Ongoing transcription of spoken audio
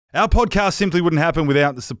Our podcast simply wouldn't happen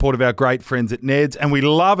without the support of our great friends at Ned's, and we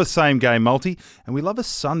love a same-game multi, and we love a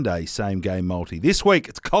Sunday same-game multi. This week,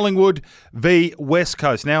 it's Collingwood v West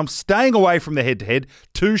Coast. Now, I'm staying away from the head-to-head,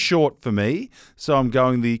 too short for me, so I'm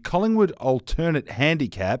going the Collingwood alternate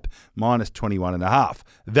handicap, minus 21.5.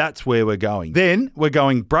 That's where we're going. Then, we're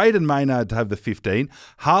going Braden Maynard to have the 15,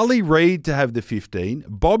 Harley Reid to have the 15,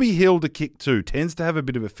 Bobby Hill to kick 2, tends to have a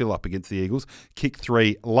bit of a fill-up against the Eagles, kick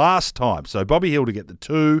 3 last time. So, Bobby Hill to get the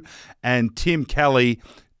 2, and Tim Kelly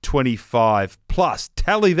 25 plus.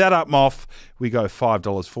 Tally that up, Moff. We go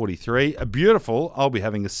 $5.43. A beautiful, I'll be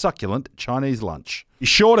having a succulent Chinese lunch. Be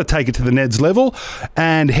sure to take it to the Neds level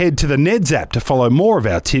and head to the Neds app to follow more of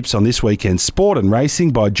our tips on this weekend's sport and racing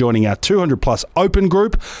by joining our 200 plus open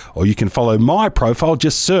group, or you can follow my profile.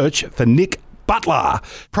 Just search for Nick Butler.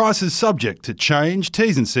 Prices subject to change.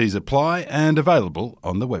 T's and C's apply and available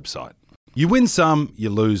on the website. You win some, you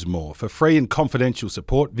lose more. For free and confidential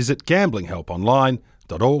support, visit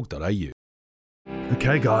gamblinghelponline.org.au.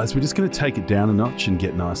 Okay, guys, we're just going to take it down a notch and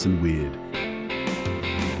get nice and weird.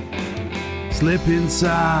 Slip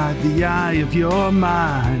inside the eye of your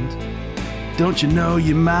mind. Don't you know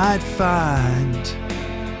you might find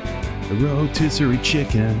a rotisserie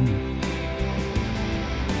chicken?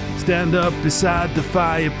 Stand up beside the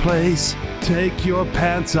fireplace. Take your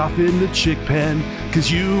pants off in the chick pen, 'cause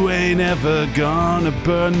you ain't ever gonna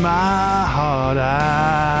burn my heart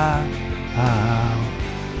out.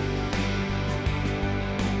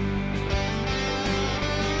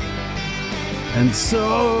 And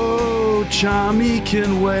so Charmy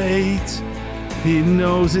can wait. He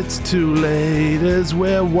knows it's too late as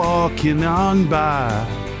we're walking on by.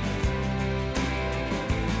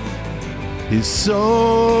 His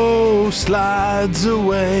soul slides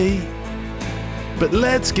away. But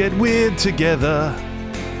let's get weird together.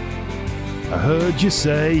 I heard you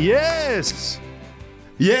say yes.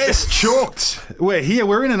 Yes, Chooked. We're here.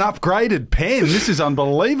 We're in an upgraded pen. This is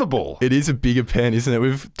unbelievable. It is a bigger pen, isn't it?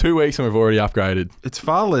 We've 2 weeks and we've already upgraded. It's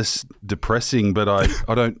far less depressing, but I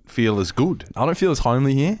don't feel as good. I don't feel as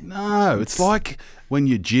homely here. No, it's like when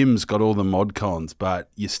your gym's got all the mod cons, but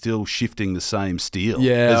you're still shifting the same steel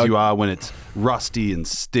as you are when it's rusty and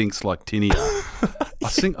stinks like tinea. I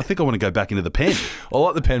think I want to go back into the pen. I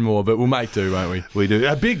like the pen more, but we'll make do, won't we? We do.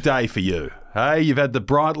 A big day for you. Hey, you've had the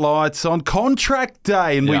bright lights on contract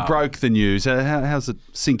day, and we broke the news. How's it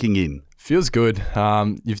sinking in? Feels good.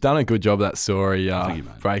 You've done a good job of that story,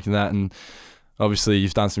 breaking that, and obviously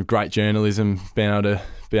you've done some great journalism, being able to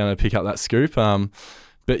pick up that scoop.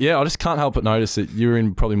 But yeah, I just can't help but notice that you're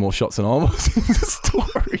in probably more shots than I was in the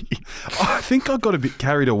story. I think I got a bit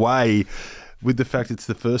carried away with the fact it's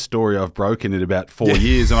the first story I've broken in about 4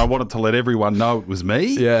 years, and I wanted to let everyone know it was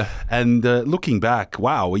me. Yeah. And looking back,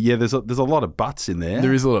 wow, there's a lot of butts in there.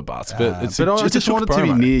 There is a lot of butts, but I just wanted to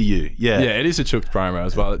be near you. Yeah, it is a Chooked promo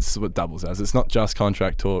as well. It's what doubles as. It's not just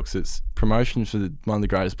contract talks. It's promotion for one of the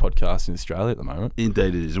greatest podcasts in Australia at the moment.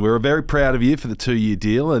 Indeed, it is. And we're very proud of you for the 2-year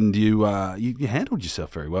deal, and you handled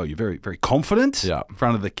yourself very well. You're very, very confident in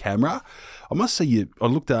front of the camera. I must say, I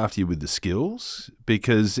looked after you with the skills,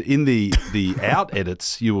 because in the out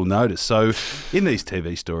edits, you will notice. So in these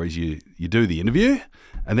TV stories, you do the interview,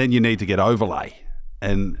 and then you need to get overlay.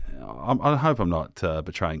 And I hope I'm not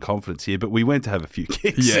betraying confidence here, but we went to have a few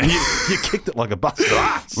kicks. Yeah. And you kicked it like a busted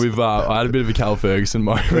ass. I had a bit of a Cal Ferguson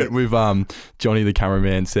moment with Johnny, the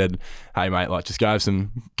cameraman, said, "Hey mate, just go have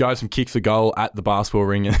some kicks for goal at the basketball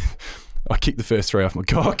ring." And I kicked the first 3 off my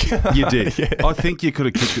cock. You did. Yeah. I think you could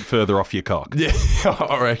have kicked it further off your cock. Yeah,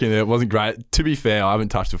 I reckon it wasn't great. To be fair, I haven't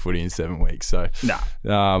touched a footy in 7 weeks, so not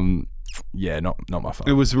my fault.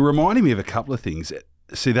 It was reminding me of a couple of things.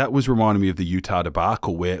 See, that was reminding me of the Utah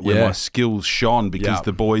debacle where my skills shone, because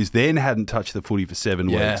the boys then hadn't touched the footy for 7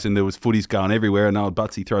 weeks, and there was footies going everywhere, and old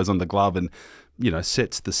Butsy throws on the glove and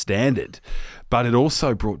sets the standard. But it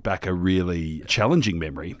also brought back a really challenging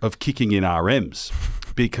memory of kicking in RMs,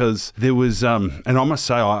 because there was, and I must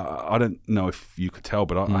say, I don't know if you could tell,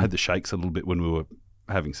 but I had the shakes a little bit when we were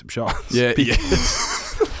having some shots. Yeah. Because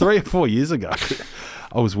 3 or 4 years ago,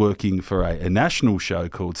 I was working for a national show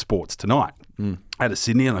called Sports Tonight out of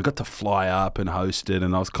Sydney, and I got to fly up and host it,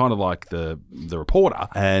 and I was kind of like the reporter,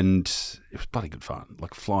 and it was bloody good fun.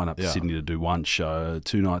 Like flying up to Sydney to do one show,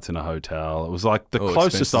 2 nights in a hotel. It was like the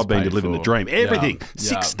closest I've been to living the dream. Everything,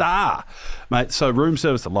 6-star, mate. So room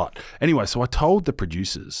service a lot. Anyway, so I told the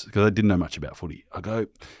producers, because I didn't know much about footy, I go,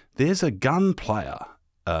 there's a gun player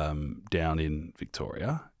down in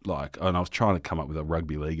Victoria, and I was trying to come up with a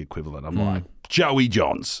rugby league equivalent. I'm like, Joey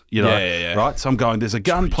Johns, you know, right? So I'm going, there's a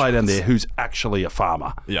gunplay down there who's actually a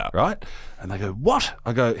farmer, right? And they go, what?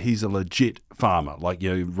 I go, he's a legit farmer, like,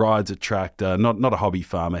 you know, rides a tractor, not a hobby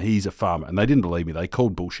farmer, he's a farmer. And they didn't believe me. They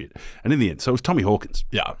called bullshit. And in the end, so it was Tommy Hawkins,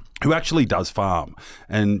 who actually does farm.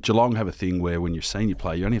 And Geelong have a thing where when you're a senior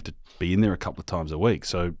player, you only have to be in there a couple of times a week.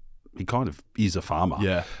 So he kind of is a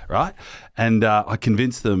farmer, right? And I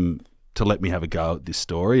convinced them to let me have a go at this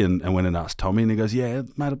story and went and asked Tommy, and he goes, yeah,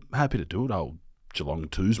 mate, I'm happy to do it, old Geelong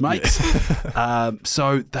Twos, mates.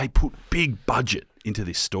 So they put big budget into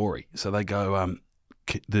this story. So they go,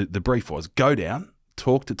 the brief was, go down,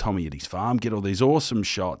 talk to Tommy at his farm, get all these awesome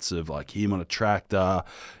shots of like him on a tractor,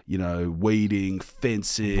 you know, weeding,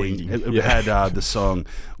 fencing. It had the song,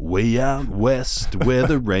 "We Out West Where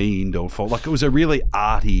the Rain Don't Fall." Like, it was a really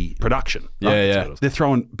arty production. Right? They're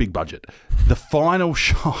throwing big budget. The final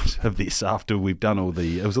shot of this, after we've done all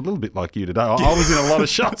it was a little bit like you today. I was in a lot of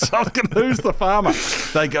shots. I was going, who's the farmer?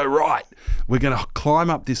 They go, right, we're going to climb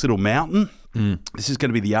up this little mountain. This is going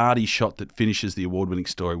to be the arty shot that finishes the award-winning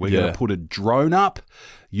story. We're going to put a drone up.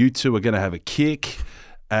 You two are going to have a kick,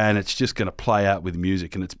 and it's just going to play out with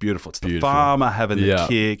music, and it's beautiful. It's the farmer having the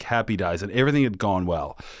kick, happy days, and everything had gone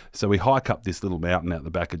well. So we hike up this little mountain out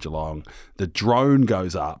the back of Geelong. The drone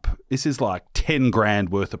goes up. This is like 10 grand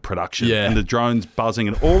worth of production, and the drone's buzzing,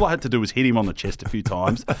 and all I had to do was hit him on the chest a few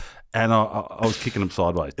times. And I was kicking him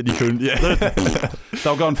sideways. And you couldn't, They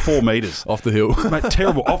were going 4 metres. Off the hill. Mate,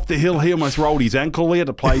 terrible. Off the hill. He almost rolled his ankle. He had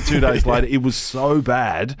to play 2 days later. It was so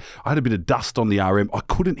bad. I had a bit of dust on the RM. I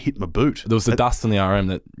couldn't hit my boot. There was the dust on the RM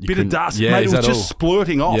that you couldn't... Bit of dust. Mate, it was just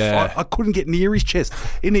splurting off. I couldn't get near his chest.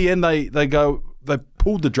 In the end, they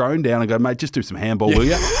pulled the drone down and go, mate, just do some handball, will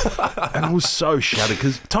you? And I was so shattered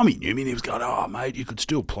because Tommy knew me and he was going, oh, mate, you could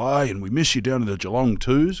still play and we miss you down in the Geelong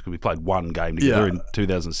Twos, because we played one game together in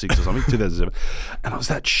 2006 or something, 2007. And I was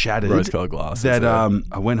that shattered. Rose-coloured glasses. That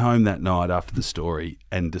I went home that night after the story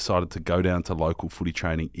and decided to go down to local footy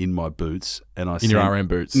training in my boots. And I in your RM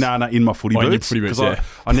boots? No, in my footy boots. In your footy boots,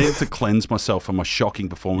 I needed to cleanse myself from my shocking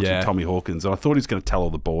performance with Tommy Hawkins. And I thought he was going to tell all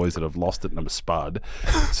the boys that I've lost it and I'm a spud.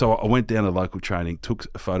 So I went down to local training, took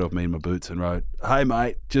a photo of me in my boots and wrote, hey,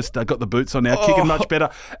 mate, just got the boots on now, kicking much better.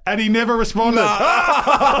 And he never responded.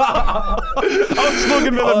 I was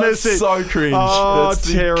looking for the message. So cringe. Oh,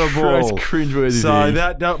 that's terrible. Most cringeworthy so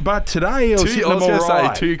thing. But today I was hitting them all right. I was going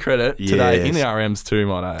to say, to your credit, today in the RMs too,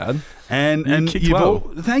 might I add. And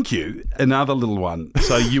thank you. Another little one.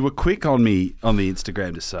 So you were quick on me on the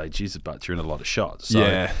Instagram to say, Jesus, but you're in a lot of shots.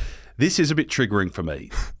 So this is a bit triggering for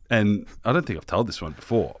me. And I don't think I've told this one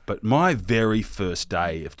before, but my very first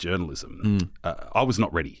day of journalism, I was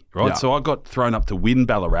not ready, right? Yeah. So I got thrown up to Win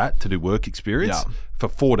Ballarat to do work experience for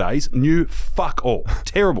 4 days. Knew fuck all.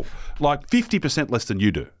 Terrible. Like 50% less than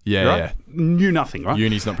you do. Yeah, right? Knew nothing, right?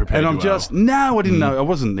 Uni's not prepared. And I'm I didn't know. I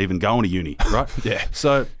wasn't even going to uni, right?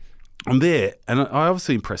 So I'm there, and I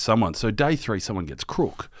obviously impressed someone. So day 3, someone gets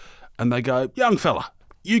crook, and they go, young fella,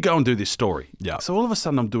 you go and do this story. Yeah. So all of a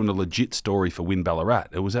sudden I'm doing a legit story for Win Ballarat.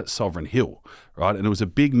 It was at Sovereign Hill, right? And it was a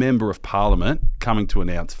big member of Parliament coming to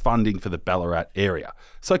announce funding for the Ballarat area.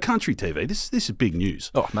 So country TV, this is big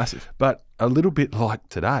news. Oh, massive. But a little bit like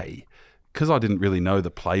today, because I didn't really know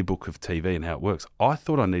the playbook of TV and how it works, I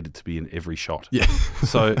thought I needed to be in every shot. Yeah.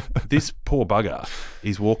 So this poor bugger,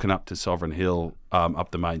 he's walking up to Sovereign Hill,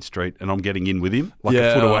 up the main street, and I'm getting in with him, like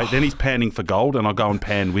a foot away. Then he's panning for gold, and I go and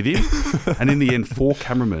pan with him. And in the end, 4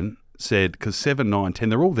 cameramen said, because 7, 9, 10,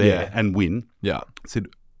 they're all there and win. Yeah. Said,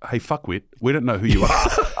 hey, fuckwit, we don't know who you are,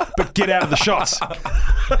 but get out of the shots.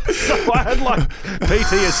 So I had like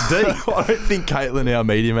PTSD. I don't think Caitlin, our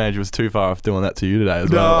media manager, was too far off doing that to you today as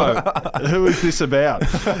well. No. Who is this about?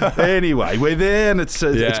 Anyway, we're there, and it's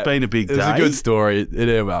been a big day. It's a good story.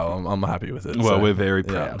 I'm happy with it. Well, we're very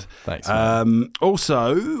proud. Thanks.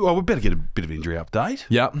 Also, we better get a bit of injury update.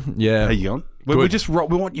 Yeah. How you going? We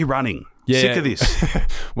want you running. Yeah. Sick of this.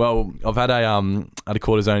 Well, I've had a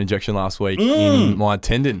cortisone injection last week in my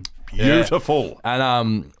tendon. Beautiful.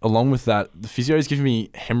 And along with that, the physio's giving me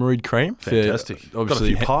hemorrhoid cream. Fantastic. Got a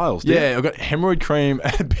few piles, yeah, I've got hemorrhoid cream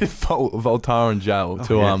and a bit of Voltaren gel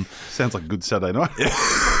sounds like a good Saturday night.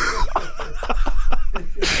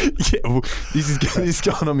 Well, this is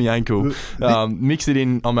going on my ankle. Mix it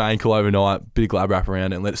in on my ankle overnight, bit of glad wrap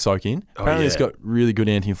around it and let it soak in. Apparently it's got really good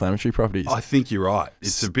anti-inflammatory properties. I think you're right.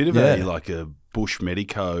 It's a bit of a bush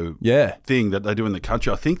medico thing that they do in the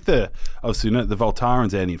country. I think the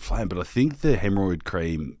Voltaren's anti-inflammatory, but I think the hemorrhoid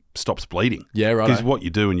cream stops bleeding. Yeah, right. Because what you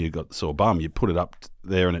do when you've got the sore bum, you put it up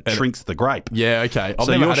there and it shrinks the grape. Yeah, okay.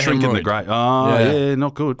 So you're shrinking the grape. Oh, yeah,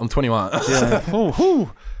 not good. I'm 21. Yeah.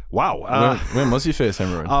 Wow. When was your first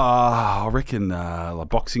hemorrhoid? I reckon like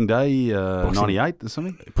Boxing Day, 98 or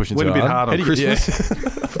something. Pushing Went a too bit hard on Christmas.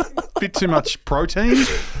 Bit too much protein.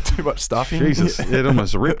 Too much stuffing. Jesus, it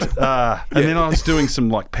almost ripped. And then I was doing some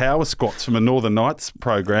like power squats from a Northern Nights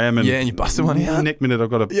program. And you busted one out. Next minute, I've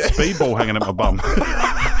got a speedball hanging at my bum.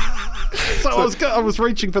 So I was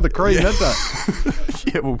reaching for the cream that day.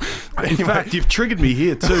 In fact, you've triggered me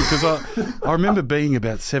here too, because I remember being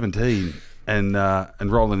about 17 and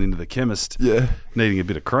rolling into the chemist, needing a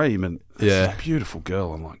bit of cream, and this beautiful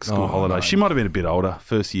girl on like school holiday. She might have been a bit older,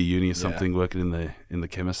 first year uni or something, working in the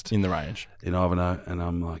chemist in the range in Ivanhoe, and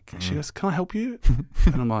I'm like, she goes, "Can I help you?"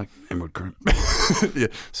 And I'm like, "Hemorrhoid cream."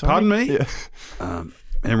 Pardon me.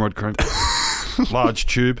 Hemorrhoid cream, large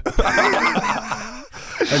tube,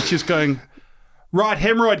 and she's going. Right,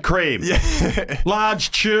 hemorrhoid cream.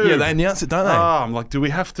 Large tube. Yeah, they announce it, don't they? I'm like, do we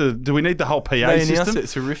need the whole PA system? They announce it,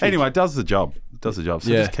 it's horrific. Anyway, it does the job. So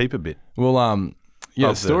just keep a bit. Well,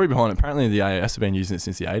 the story behind it, apparently the AAS have been using it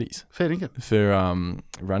since the 80s. Fair dinkum. For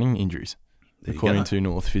running injuries, according to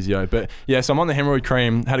North Physio. But yeah, so I'm on the hemorrhoid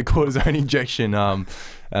cream, had a cortisone injection, and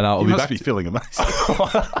I'll be feeling amazing.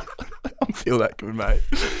 I feel that good, mate.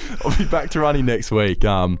 I'll be back to running next week.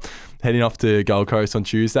 Heading off to Gold Coast on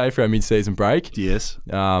Tuesday for our mid-season break. Yes.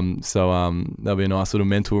 So that'll be a nice little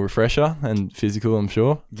mental refresher and physical, I'm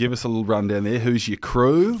sure. Give us a little rundown there. Who's your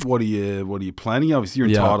crew? What are you planning? Obviously, you're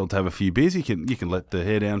entitled to have a few beers. You can let the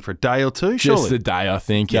hair down for a day or two, surely. Just a day, I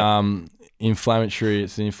think. Yeah. Inflammatory.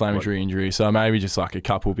 It's an inflammatory injury, so maybe just like a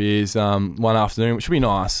couple beers one afternoon, which would be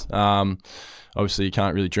nice. Obviously, you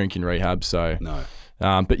can't really drink in rehab, so no.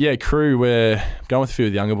 But yeah, crew. We're going with a few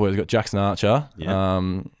of the younger boys. We've got Jackson Archer.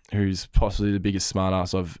 Yeah. Who's possibly the biggest smart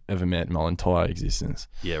ass I've ever met in my entire existence.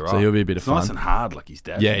 Yeah, right. So he'll be a bit of fun. Nice and hard like his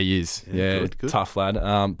dad. Yeah, he is. Yeah, good. Tough lad.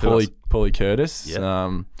 Paulie Curtis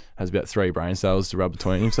has about 3 brain cells to rub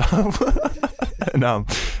between himself.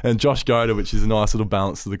 and Josh Goda, which is a nice little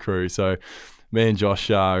balance to the crew. So me and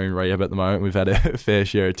Josh are in rehab at the moment. We've had a fair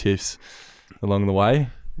share of tiffs along the way,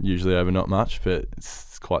 usually over not much, but it's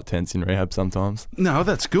quite tense in rehab sometimes. No,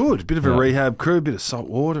 that's good. Bit of a rehab crew, a bit of salt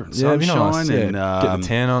water and sunshine. Nice. And get the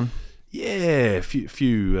tan on. Yeah, a few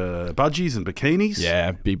budgies and bikinis.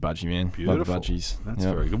 Yeah, big budgie, man. Beautiful. Love budgies. That's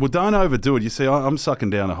very good. Well, don't overdo it. You see, I'm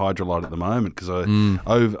sucking down a hydrolyte at the moment because I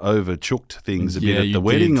over chooked things a bit at the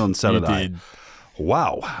wedding on Saturday. You did.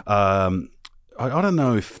 Wow. I don't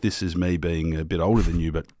know if this is me being a bit older than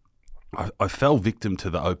you, but I fell victim to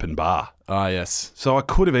the open bar. Ah, yes. So I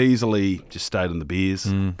could have easily just stayed on the beers,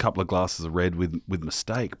 a couple of glasses of red with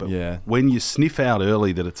mistake. But when you sniff out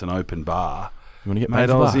early that it's an open bar, you want to get mate,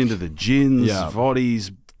 I was into the gins,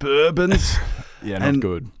 voddies, bourbons. Not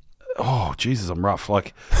good. Oh, Jesus, I'm rough.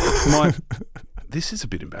 Like, this is a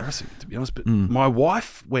bit embarrassing, to be honest, but my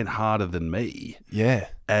wife went harder than me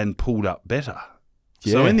and pulled up better.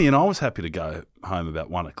 Yeah. So in the end, I was happy to go home about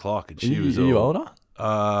 1 o'clock. And she was you older?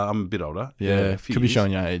 I'm a bit older. Yeah, could be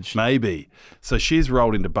showing your age. Maybe. So she's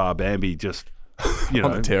rolled into Bar Bambi just,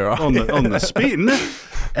 on the terror. on the spin.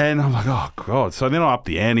 And I'm like, oh, God. So then I upped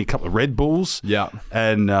the ante, a couple of Red Bulls. Yeah.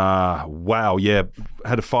 And, wow,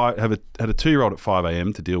 had a 2-year-old at 5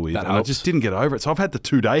 a.m. to deal with. That and helps. I just didn't get over it. So I've had the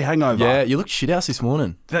 2-day hangover. Yeah, you looked shithouse this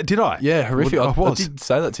morning. Did I? Yeah, horrific. I I did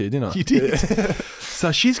say that to you, didn't I? You did.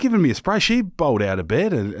 So she's given me a spray. She bowled out of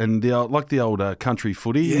bed and like the old country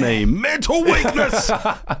footy, me, mental weakness.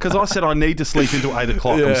 Because I said I need to sleep until 8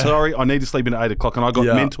 o'clock. I'm sorry, I need to sleep until 8 o'clock. And I got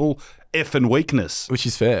mental effing weakness. Which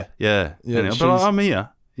is fair. Yeah. Anyway, but I'm here.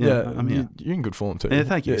 Yeah, I'm here. You're in good form too. Yeah,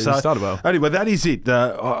 thank you. Yeah, so you started well. Anyway, that is it.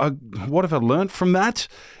 What have I learnt from that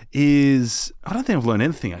is I don't think I've learned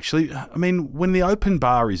anything, actually. I mean, when the open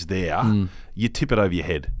bar is there, you tip it over your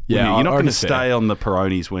head. Yeah, you're not going to stay on the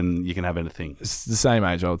Peronis when you can have anything. It's the same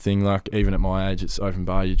age-old thing. Like, even at my age, it's open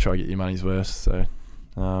bar. You try to get your money's worth. So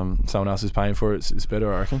someone else is paying for it. It's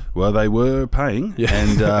better, I reckon. Well, they were paying. Yeah,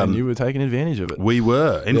 and you were taking advantage of it. We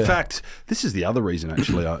were. In fact, this is the other reason,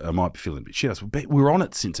 actually, I might be feeling a bit shit. We were on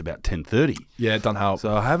it since about 10:30. Yeah, it doesn't help.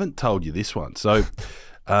 So I haven't told you this one. So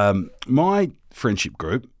my friendship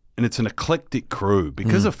group, and it's an eclectic crew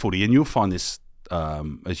because of footy, and you'll find this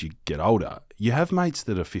as you get older, you have mates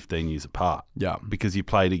that are 15 years apart. Yeah. Because you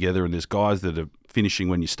play together, and there's guys that are finishing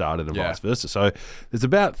when you started and vice versa. So there's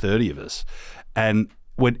about 30 of us. And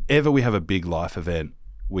whenever we have a big life event,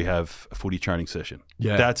 we have a footy training session.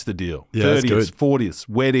 Yeah. That's the deal. Yeah, 30s, 40s,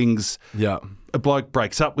 weddings. Yeah. A bloke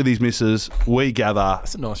breaks up with his missus. We gather.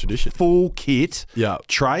 That's a nice tradition. Full kit. Yeah.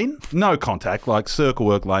 Train. No contact, like circle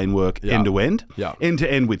work, lane work, end to end. Yeah. End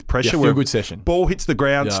to end with pressure. Yeah, feel good session. Ball hits the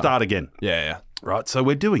ground, start again. Yeah. Right, so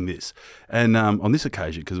we're doing this. And on this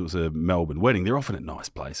occasion, because it was a Melbourne wedding, they're often at nice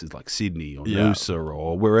places like Sydney or Noosa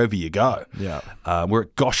or wherever you go. Yeah. We're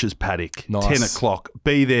at Gosh's Paddock, Nice. 10 o'clock,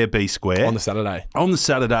 be there, be square. On the Saturday. On the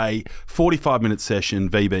Saturday, 45-minute session,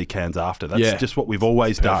 VB cans after. That's just what we've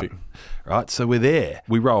always done. Right, so we're there.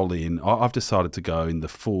 We roll in. I've decided to go in the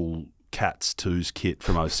full Cats 2s kit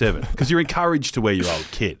from 07 because you're encouraged to wear your old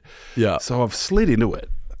kit. Yeah. So I've slid into it.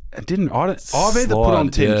 I've either put on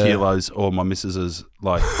 10 kilos or my missus has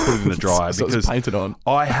like put it in the dryer So because painted on.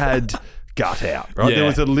 I had gut out, right? Yeah. There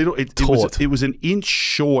was a little, it was an inch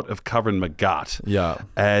short of covering my gut. Yeah.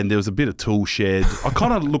 And there was a bit of tool shed. I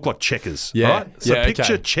kind of look like Checkers, Yeah. right? So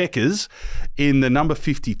picture Checkers in the number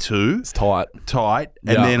 52. It's tight.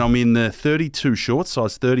 And then I'm in the 32 shorts,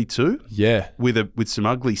 size 32. Yeah. With some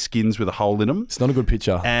ugly skins with a hole in them. It's not a good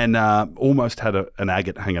picture. And almost had an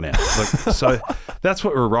agate hanging out. So that's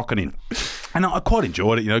what we were rocking in. And I quite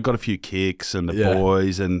enjoyed it. You know, got a few kicks and the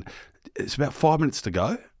boys. And it's about 5 minutes to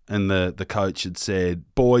go. And the coach had said,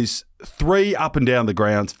 boys, 3 up and down the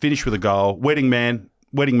grounds, finish with a goal. Wedding man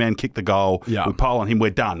kicked the goal. Yeah. We pile on him. We're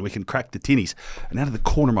done. We can crack the tinnies. And out of the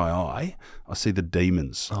corner of my eye, I see the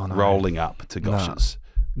demons rolling up to Gosh's.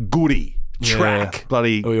 Goody, Track,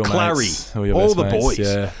 bloody Clary, all the boys.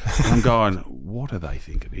 Yeah. And I'm going, what do they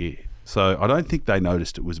think of here? So I don't think they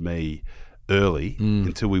noticed it was me early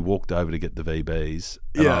until we walked over to get the VBs.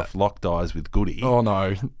 And I've locked eyes with Goody. Oh,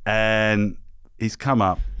 no. And he's come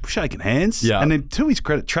up, shaking hands. Yeah. And then to his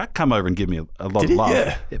credit, Track come over and give me a lot of love.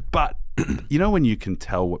 Yeah. But you know when you can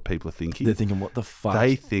tell what people are thinking? They're thinking, what the fuck?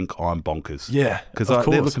 They think I'm bonkers. Yeah, because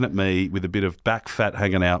they're looking at me with a bit of back fat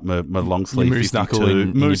hanging out, my long sleeve moose 52, knuckle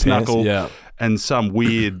in moose your knuckle, pants, and some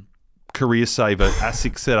weird career saver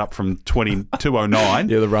ASIC setup from 209.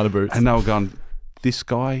 Yeah, the runner boots. And they were going, this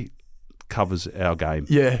guy covers our game.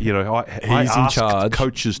 Yeah. You know, I He's in asked charge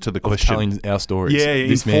coaches to the of question. telling our stories. Yeah,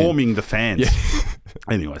 this informing the fans. Yeah.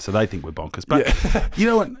 Anyway, so they think we're bonkers. But you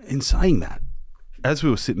know what? In saying that, as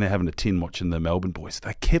we were sitting there having a tin watching the Melbourne boys,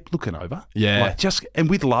 they kept looking over. Yeah. And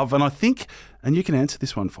with love. And I think, and you can answer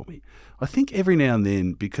this one for me, I think every now and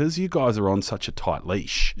then, because you guys are on such a tight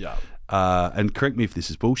leash, and correct me if this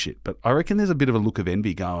is bullshit, but I reckon there's a bit of a look of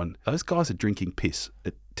envy going, those guys are drinking piss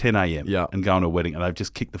at 10 a.m. And going to a wedding and they've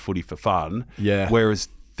just kicked the footy for fun. Yeah. Whereas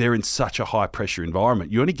they're in such a high pressure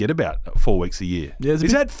environment. You only get about 4 weeks a year. Yeah,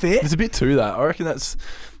 is that fair? There's a bit to that. I reckon that's...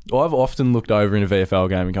 I've often looked over in a VFL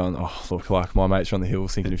game and going, oh, look, like my mates are on the hill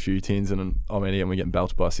sinking a few tins and I'm in here and we're getting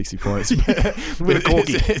belted by 60 points. With a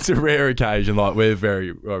corky. It's a rare occasion. Like, we're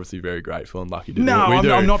obviously very grateful and lucky to do it. No,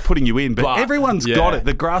 I'm not putting you in, but everyone's got it.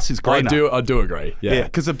 The grass is greener. I do agree. Yeah,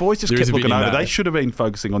 because the boys just kept looking over. They should have been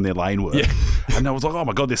focusing on their lane work. Yeah. And I was like, oh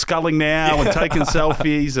my God, they're sculling now and taking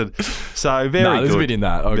selfies. And so very good. There's a bit in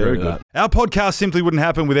that. I agree with that. Our podcast simply wouldn't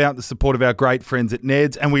happen without the support of our great friends at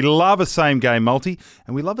Ned's. And we love a same game multi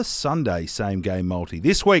and we love a Sunday same game multi.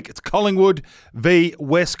 This week it's Collingwood v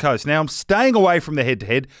West Coast. Now I'm staying away from the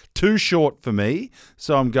head-to-head, too short for me,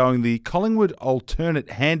 so I'm going the Collingwood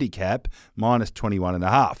alternate handicap minus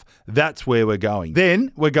 21.5. That's where we're going.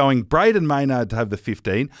 Then we're going Braden Maynard to have the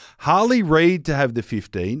 15, Harley Reid to have the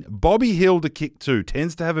 15, Bobby Hill to kick 2,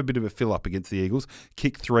 tends to have a bit of a fill-up against the Eagles,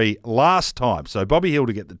 kick 3 last time. So Bobby Hill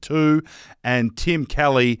to get the 2 and Tim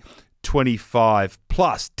Kelly 25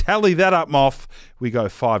 plus. Tally that up, Moff. We go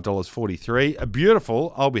 $5.43. A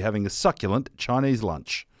beautiful, I'll be having a succulent Chinese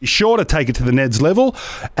lunch. Be sure to take it to the Neds level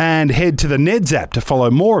and head to the Neds app to follow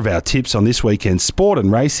more of our tips on this weekend's sport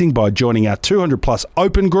and racing by joining our 200 plus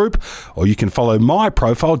open group, or you can follow my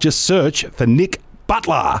profile. Just search for Nick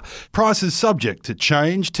Butler. Prices subject to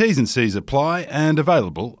change. T's and C's apply and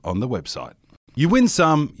available on the website. You win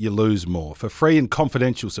some, you lose more. For free and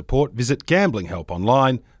confidential support, visit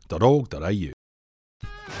gamblinghelponline.org.au.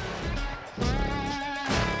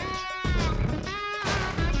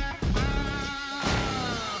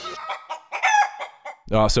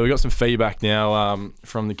 So we got some feedback now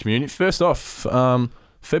from the community. First off,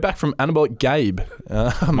 feedback from Anabolic Gabe.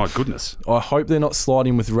 My goodness. I hope they're not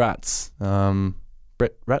sliding with rats.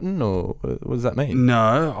 Brett Ratton, or what does that mean?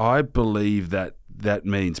 No, I believe that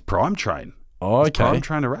means prime train. Oh, okay. Is prime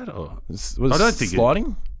train a rat? Or? I don't think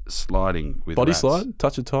sliding. Sliding with body rats. slide,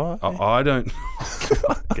 touch a tire. I don't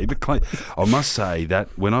keep it clean. I must say that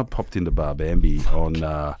when I popped into Barbambi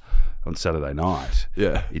on Saturday night,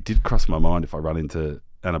 it did cross my mind if I run into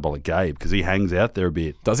Anabolic Gabe because he hangs out there a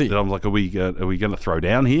bit. Does he? And I'm like, are we going to throw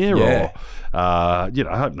down here? Yeah. Or, I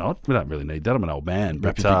hope not. We don't really need that. I'm an old man.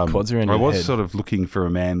 Wrap your big quads around your I was head. Sort of looking for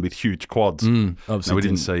a man with huge quads. No, we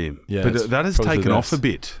didn't see him. Yeah, but that has taken off a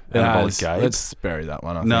bit, Anabolic Gabe. Let's bury that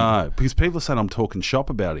one, I think. No, because people are saying I'm talking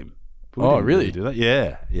shop about him. But we Oh, didn't really? do that?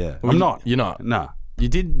 Yeah, yeah. Well, I'm not. You're not. No. You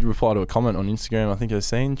did reply to a comment on Instagram, I think I was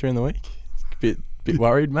seen during the week. Bit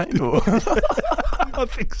worried, mate? Or? I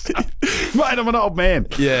think so. Mate, I'm an old man.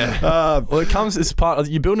 Yeah. Well, it's part of,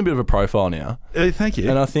 you're building a bit of a profile now. Thank you.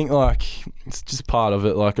 And I think, like, it's just part of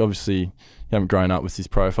it. Like, obviously, you haven't grown up with this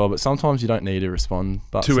profile, but sometimes you don't need to respond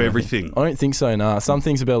to everything. I don't think so, nah. Some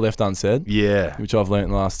things are better left unsaid. Yeah. Which I've learnt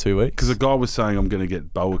in the last 2 weeks. Because a guy was saying I'm going to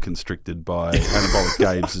get boa constricted by anabolic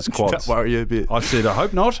Gabe's quads. Did that worry you a bit? I said, I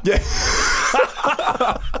hope not. Yeah.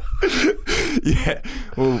 Yeah,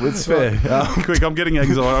 well, it's fair. Quick, I'm getting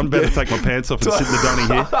anxiety. I'm about to take my pants off and sit in the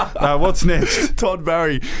dunny here. What's next? Todd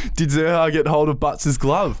Barry, did Zerha get hold of Butts'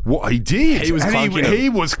 glove? What, he did? He was clunking. He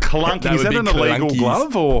was clunking. Is that an illegal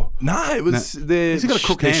glove or? No, it was. Has he got a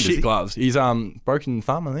crook hand? Shit gloves. He's broken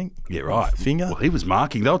thumb, I think. Yeah, right. Finger. Well, he was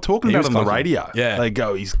marking. They were talking about it on the radio. Yeah. They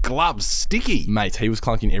go, his glove's sticky. Mate, he was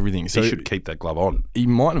clunking everything. So he should keep that glove on. He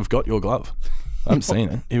might have got your glove. I haven't seen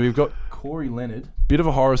it. Here we've got Corey Leonard. Bit of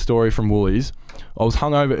a horror story from Woolies. I was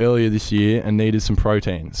hungover earlier this year and needed some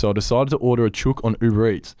protein, so I decided to order a chook on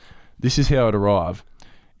Uber Eats. This is how it arrived.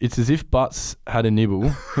 It's as if Butts had a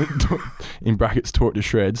nibble, in brackets, tore it to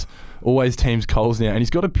shreds. Always teams Coles now. And he's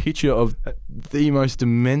got a picture of the most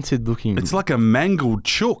demented looking. It's like a mangled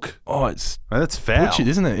chook. Oh, it's that's foul. butchered,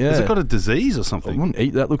 isn't it? Yeah. Has it got a disease or I something? wouldn't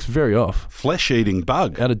eat that. Looks very off. Flesh-eating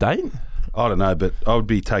bug. Out of date? I don't know, but I would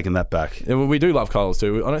be taking that back. Yeah, well, we do love Coles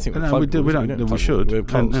too. I don't think we do. We don't. We should.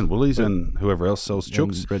 And Woolies Yeah. and whoever else sells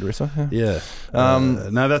chooks. Red Rissa. Yeah.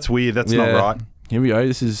 No, that's weird. That's not right. Here we go.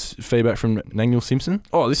 This is feedback from Nangel Simpson.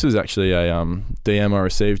 Oh, this was actually a DM I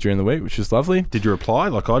received during the week, which was lovely. Did you reply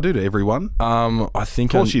like I do to everyone? I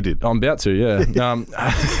think. Of course you did. I'm about to,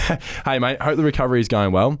 yeah. Hey, mate, hope the recovery is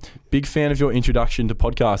going well. Big fan of your introduction to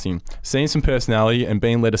podcasting. Seeing some personality and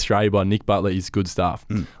being led astray by Nick Butler is good stuff.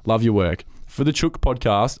 Love your work. For the Chook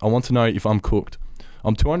podcast, I want to know if I'm cooked.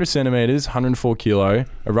 I'm 200 centimetres, 104 kilo,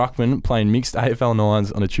 a ruckman playing mixed AFL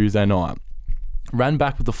 9s on a Tuesday night. Ran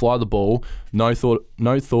back with the fly of the ball, no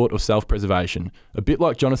thought of self-preservation. A bit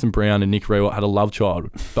like Jonathan Brown and Nick Rewalt had a love child,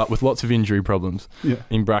 but with lots of injury problems. Yeah.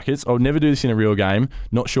 In brackets, I would never do this in a real game.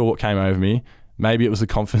 Not sure what came over me. Maybe it was the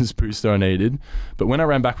confidence booster I needed. But when I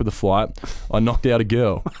ran back with the flight, I knocked out a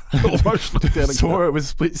girl. Almost knocked out a girl. Saw her, it was a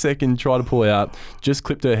split second, tried to pull out. Just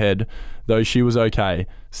clipped her head, though she was okay.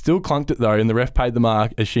 Still clunked it though, and the ref paid the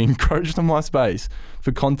mark as she encroached on my space.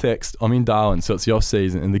 For context, I'm in Darwin, so it's the off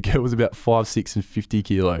season, and the girl was about 5'6" and 50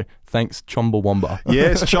 kilo. Thanks, Chumbawamba.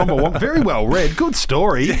 Yes, Chumbawamba. Very well read. Good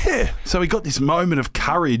story. Yeah. So he got this moment of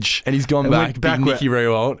courage. And he's gone back, big Nicky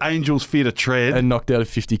Rewalt. Angels fear to tread. And knocked out a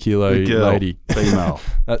 50 kilo lady. Female.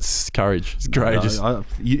 That's courage. It's courageous.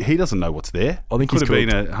 He doesn't know what's there. I think could have been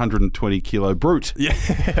a 120 kilo brute. Yeah.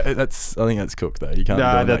 I think that's cooked though. You can't do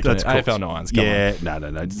that. That's cooked. AFL 9s. Come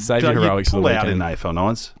on. No. Save your heroics for the weekend. Pull out in AFL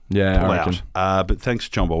 9s. Yeah, pull I reckon. out. But thanks,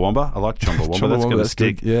 Chumbawamba. I like Chumbawamba. That's going to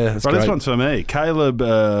stick. Good. Yeah, that's right, great. This one's for me. Caleb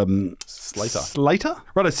Slater?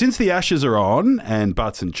 Right, since the Ashes are on and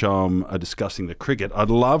Butts and Chom are discussing the cricket,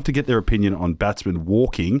 I'd love to get their opinion on batsmen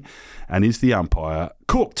walking and is the umpire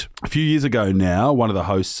cooked? A few years ago now, one of the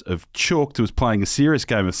hosts of Chooked was playing a serious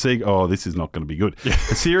game of this is not going to be good.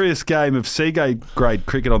 A serious game of C-grade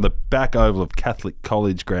cricket on the back oval of Catholic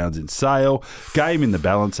College grounds in Sale. Game in the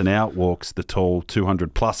balance and out walks the tall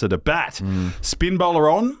 200-pluser to bat. Spin bowler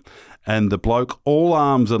on. And the bloke, all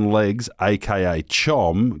arms and legs, a.k.a.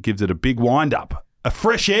 Chom, gives it a big wind-up. A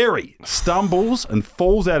fresh airy, stumbles and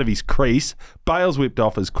falls out of his crease. Bale's whipped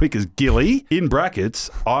off as quick as Gilly. In brackets,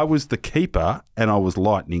 I was the keeper and I was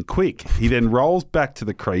lightning quick. He then rolls back to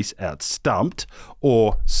the crease out-stumped,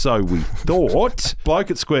 or so we thought. Bloke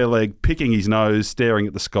at square leg, picking his nose, staring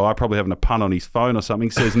at the sky, probably having a pun on his phone or something,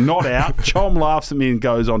 says, not out. Chom laughs at me and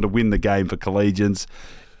goes on to win the game for Collegians.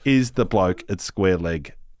 Is the bloke at square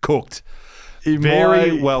leg cooked?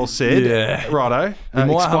 Very well said. Yeah. Righto. In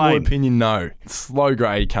my humble opinion, no. It's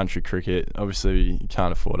low-grade country cricket. Obviously, you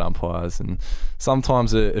can't afford umpires, and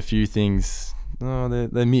sometimes a few things,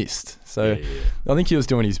 they're missed. So I think he was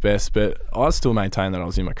doing his best, but I still maintain that I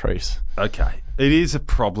was in my crease. Okay. It is a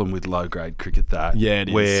problem with low-grade cricket, though. Yeah, it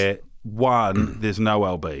is. Where, one, there's no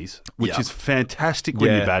LBs, which is fantastic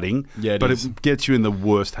when you're batting, but it gets you in the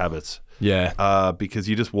worst habits. Yeah. Because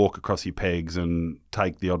you just walk across your pegs and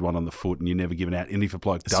take the odd one on the foot and you're never given out. And if a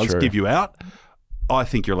bloke does give you out, I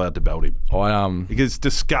think you're allowed to belt him. Because it's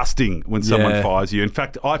disgusting when someone fires you. In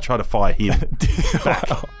fact, I try to fire him back.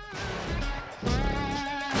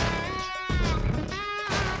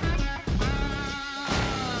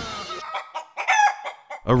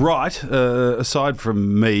 Right, aside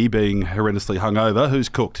from me being horrendously hungover, who's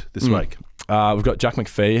cooked this week? We've got Jack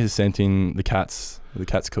McPhee has sent in the Cats. The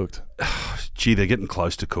Cats cooked. Gee, they're getting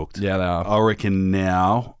close to cooked. Yeah, they are. I reckon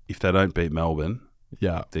now, if they don't beat Melbourne,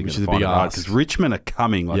 yeah, they're which going is to a big find it hard ask. because Richmond are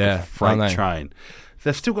coming like a freight aren't they? train.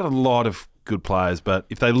 They've still got a lot of good players, but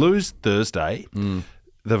if they lose Thursday,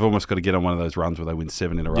 they've almost got to get on one of those runs where they win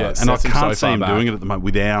 7 in a row. Yeah, and I sets them can't so see him far back. doing it at the moment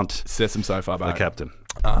without Sets them so far the back. captain.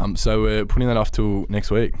 So we're putting that off till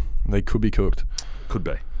next week. They could be cooked. Could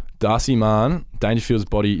be. Darcy Mann, Dangerfield's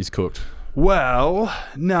body is cooked. Well,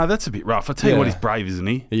 no, that's a bit rough. I tell you Yeah. what, he's brave, isn't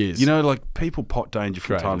he? He is. You know, like people pot Danger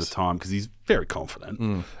from time Courageous. to time because he's very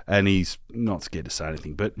confident and he's not scared to say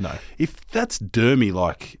anything. But No. if that's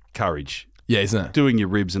Dermy-like courage, Yeah, isn't it? doing your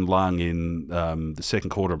ribs and lung in the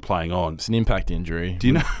second quarter and playing on, It's an impact injury. do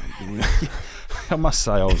you know? I must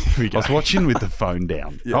say, I was watching with the phone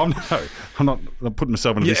down. I'm not putting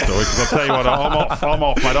myself into this story because I'll tell you what, I'm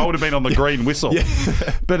off, mate. I would have been on the green whistle.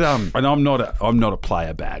 But and I'm not a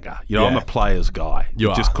player bagger. You know, I'm a player's guy.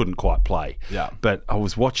 You just are. couldn't quite play. Yeah. But I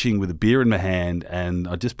was watching with a beer in my hand, and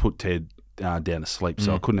I just put Ted down to sleep,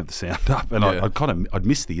 so I couldn't have the sound up, and I'd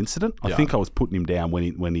missed the incident. I think I was putting him down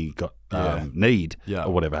when he got kneed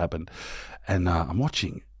or whatever happened, and I'm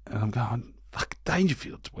watching, and I'm going, fuck,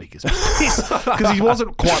 Dangerfield's weak as piss because he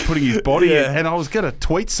wasn't quite putting his body in, and I was going to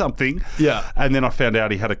tweet something, and then I found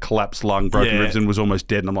out he had a collapsed lung, broken ribs, and was almost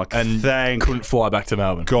dead, and I'm like, thank Couldn't fly back to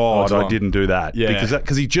Melbourne. God I didn't do that, Yeah.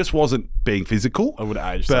 because he just wasn't being physical. I would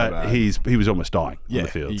have aged so but bad. he was almost dying on Yeah, the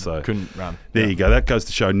field, he so couldn't run. there you go. That goes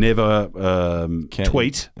to show never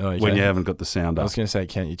tweet you when can. you haven't got the sound I up. was going to say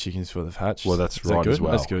count your chickens before they've hatched. Well, that's Is that right good? as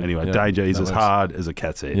well. That's good. Anyway, Yeah, Danger is that as works. hard as a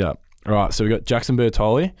cat's head. Yeah. All right, so we got Jackson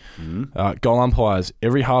Bertoli. Goal umpires.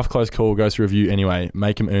 Every half close call goes to review anyway.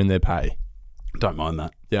 Make them earn their pay. Don't mind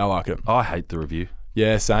that. Yeah, I like it. I hate the review.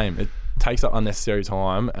 Yeah, same. It takes up unnecessary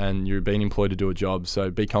time, and you're being employed to do a job. So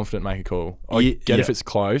be confident, make a call. I get if it's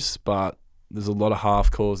close, but there's a lot of half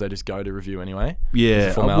calls they just go to review anyway. Yeah,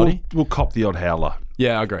 As a formality. we'll cop the odd howler.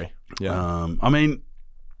 Yeah, I agree. Yeah, I mean,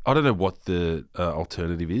 I don't know what the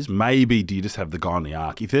alternative is. Maybe do you just have the guy on the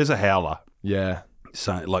arc? If there's a howler, yeah.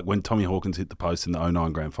 so like when Tommy Hawkins hit the post in the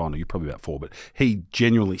 09 grand final, you're probably about 4, but he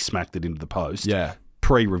genuinely smacked it into the post. Yeah.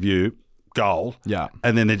 Pre-review, goal. Yeah.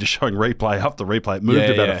 And then they're just showing replay after replay. It moved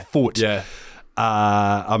about a foot. Yeah.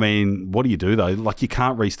 I mean, what do you do though? Like you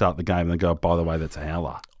can't restart the game and then go, by the way, that's a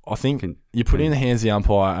howler. I think you put it in the hands of the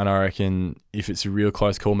umpire, and I reckon if it's a real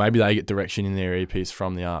close call, maybe they get direction in their earpiece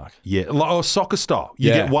from the arc. Yeah, like soccer style.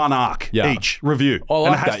 You get one arc each review. I like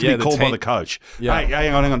and it has that. to be called by the coach. Yeah. Hey,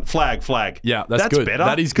 hang on. Flag. Yeah, that's good. better.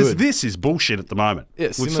 That is good. Because this is bullshit at the moment. Yeah,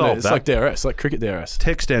 We've similar, solved it's that. like DRS, like cricket DRS.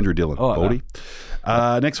 Text Andrew Dillon, I like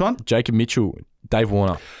Baldy. Next one. Jacob Mitchell, Dave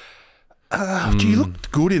Warner. He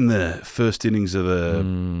looked good in the first innings of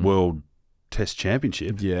the World Test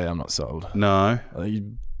Championship. Yeah, I'm not sold. No. I think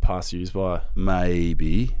you pass used by.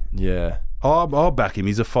 Maybe. Yeah. I'll back him.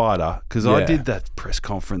 He's a fighter because I Yeah. did that press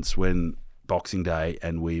conference when Boxing Day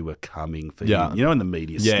and we were coming for Yeah. him. You know, in the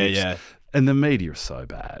media Yeah, snips. yeah. And the media is so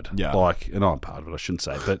bad. Yeah. Like, and I'm part of it, I shouldn't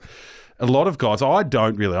say. But a lot of guys,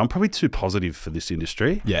 I'm probably too positive for this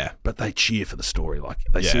industry. Yeah. But they cheer for the story. Like,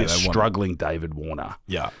 they see a struggling David Warner.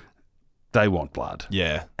 Yeah. They want blood.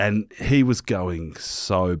 Yeah. And he was going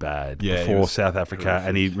so bad before South Africa. horrific.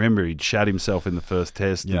 And he'd shat himself in the first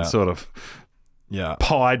test Yeah. and sort of Yeah.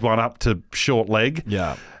 pied one up to short leg.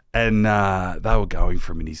 Yeah. And they were going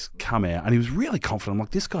for him, and he's come out, and he was really confident. I'm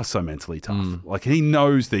like, this guy's so mentally tough. Like, he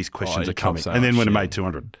knows these questions he are coming. so and then much when he shit. made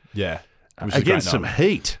 200 Yeah. It was a against great some night.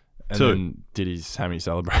 heat, And too. then did his hammy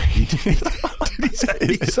celebrate.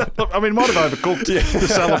 I mean, might have overcooked the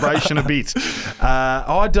celebration a bit.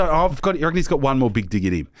 I reckon he's got one more big dig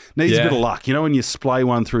in him. Needs a bit of luck. You know, when you splay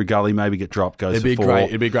one through gully, maybe get dropped, goes It'd be for 4.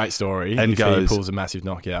 It'd be a great story And if goes- he pulls a massive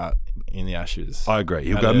knockout in the Ashes. I agree.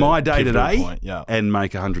 He'll At go a my day pivotal today point, yeah. and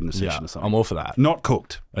make 100 in a session Yeah, or something. I'm all for that. Not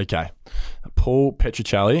cooked. Okay. Paul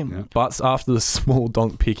Petruccelli, butts after the small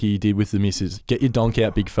donk pick he did with the missus. Get your donk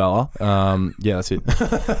out, big fella. Yeah, that's it.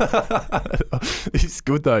 It's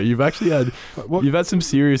good though. You've had some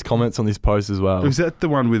serious comments on this post as well. Was that the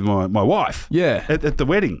one with my wife? Yeah. At the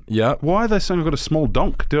wedding? Yeah. Why are they saying I've got a small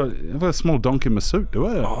donk? I've got a small donk in my suit, do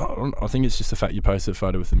I? I think it's just the fact you posted a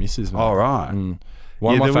photo with the missus. Man. Oh, right.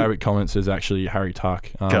 One Yeah, of my there favourite comments is actually Harry Tuck.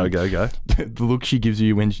 Go. The look she gives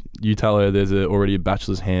you when you tell her there's already a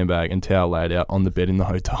bachelor's handbag and towel laid out on the bed in the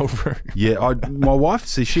hotel room. Yeah, my wife,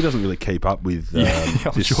 see, she doesn't really keep up with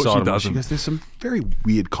I'm this sure side she of it. She doesn't. goes, there's some very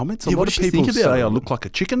weird comments. A Yeah, lot what of does she people think about say it? I look like a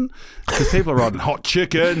chicken because people are writing hot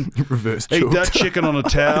chicken. Reverse Eat chooked. that chicken on a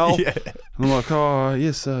towel. Yeah. And I'm like, oh,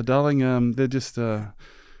 yes, darling, they're just, big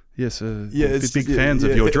fans of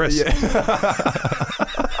yeah, your dress. yeah.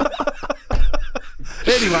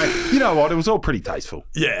 Anyway, you know what? It was all pretty tasteful.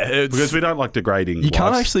 Yeah. Because we don't like degrading. You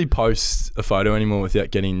can't actually post a photo anymore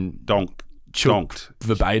without getting donked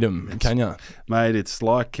verbatim, can you? Mate, it's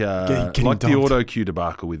like the auto cue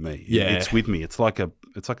debacle with me. Yeah. It's with me. It's like a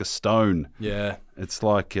stone. Yeah. It's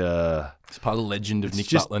like it's part of the legend of Nick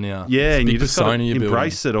Butler now. Yeah, and you just got to building.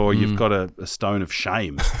 embrace it, or you've got a stone of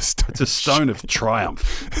shame. It's a stone of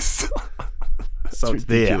triumph. So it's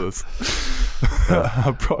ridiculous.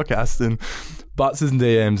 There. Brock Aston, Butts and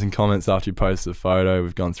DMs and comments after you posted a photo.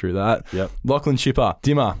 We've gone through that. Yep. Lachlan Chipper,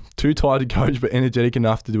 dimmer, too tired to coach but energetic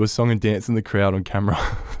enough to do a song and dance in the crowd on camera.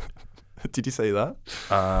 Did you see that?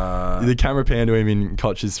 The camera panned to him in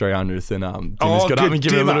Koch's 300th and Dimmer's got up and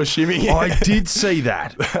given a little shimmy. I did see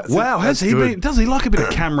that. Wow, has he been? Does he like a bit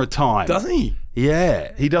of camera time? Doesn't he?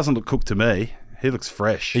 Yeah, he doesn't look cooked to me. He looks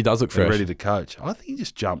fresh. He does look fresh. Ready to coach. I think he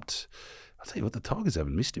just jumped. I'll tell you what, the Tigers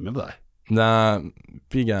haven't missed him, have they? Nah,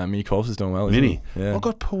 big Mini Colson's doing well, Mini. Isn't he? Yeah. I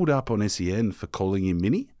got pulled up on SEN for calling him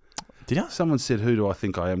Mini. Did you? Someone said, who do I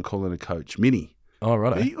think I am calling a coach? Mini. Oh,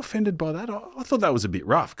 right. Are you offended by that? I thought that was a bit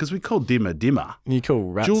rough because we called Dimmer. You call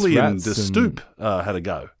rats Julian rats de Stoop had a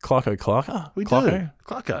go. Clarko? We do.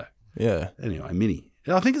 Clarko. Yeah. Anyway, Mini.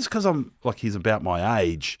 I think it's because I'm like he's about my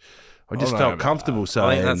age. I just felt comfortable saying.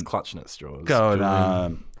 I think that's clutching at straws.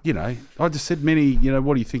 Going, you know, I just said, Mini, you know,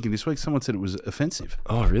 what are you thinking this week? Someone said it was offensive.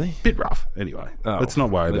 Oh, really? Bit rough. Anyway, let's not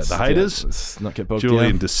worry about the haters. Let's not get bogged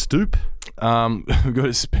Julian down. de Stoop. We've got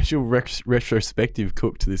a special retrospective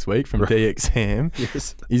cooked this week from DX Ham.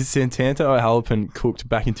 Yes. Is Santanto O'Halpin cooked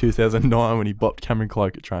back in 2009 when he bopped Cameron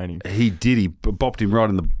Cloke at training? He did. He bopped him right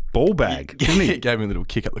in the ball bag, didn't he? Gave him a little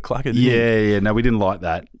kick up the clucker, didn't he? Yeah. No, we didn't like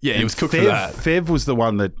that. Yeah, he was cooked for that. Fev was the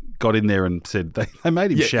one that got in there and said they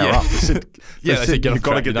made him shower up. They said, they said you've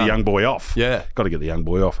got to get the young boy off. Yeah. Got to get the young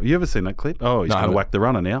boy off. Have you ever seen that clip? Oh, he's going to whack the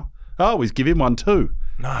runner now. Oh, he's give him one too.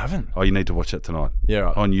 No, I haven't. Oh, you need to watch that tonight. Yeah,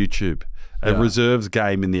 right. On YouTube. A reserves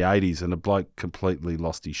game in the 80s and a bloke completely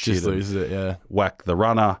lost his shit. Just loses it, yeah. Whack the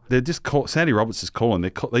runner. They're just Sandy Roberts is calling.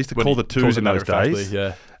 They used to call the twos in those days.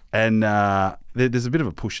 Yeah. And there's a bit of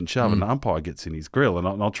a push and shove, and the umpire gets in his grill, and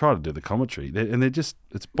I'll try to do the commentary. And it's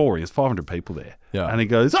boring. There's 500 people there. Yeah. And he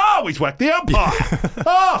goes, oh, he's whacked the umpire.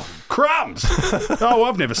 Oh, crumbs. Oh,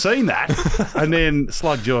 I've never seen that. And then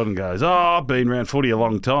Slug Jordan goes, oh, I've been around footy a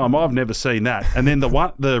long time. I've never seen that. And then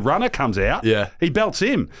the runner comes out. Yeah. He belts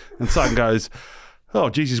him. And Sutton goes, oh,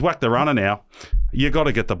 geez, he's whacked the runner now. You got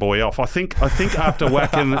to get the boy off. I think after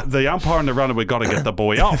whacking the umpire and the runner, we got to get the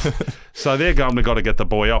boy off. So they're going, we got to get the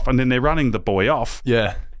boy off, and then they're running the boy off.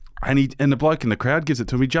 Yeah. And the bloke in the crowd gives it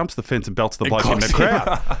to him. He jumps the fence and belts the bloke in the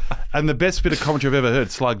crowd. And the best bit of commentary I've ever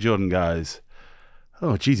heard, Slug Jordan goes,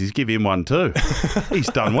 oh, geez, he's give him one too. He's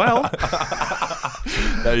done well.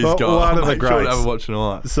 That is one of the greats. Sure to have a watch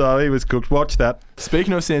tonight. So he was cooked. Watch that.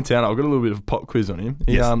 Speaking of Santana, I've got a little bit of a pop quiz on him.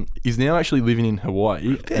 He's now actually living in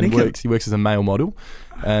Hawaii and he works as a male model.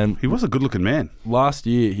 And he was a good-looking man. Last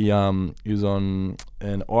year, he was on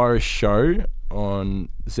an Irish show on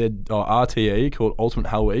RTE called Ultimate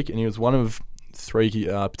Hell Week, and he was one of 3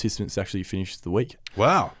 participants to actually finish the week.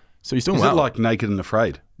 Wow. So he's doing well. Is it like Naked and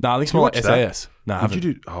Afraid? No, I think it's more like SAS. No, I haven't.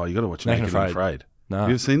 You got to watch Naked and Afraid. No. Have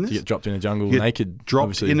you ever seen this? You get dropped in a jungle naked.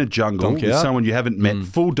 Dropped in a jungle with someone you haven't met.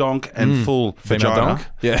 Full donk and full female vagina. donk.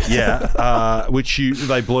 Yeah. Yeah. Which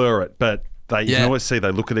they blur it, but you can always see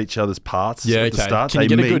they look at each other's parts at the start. Can you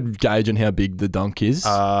get a good gauge on how big the donk is?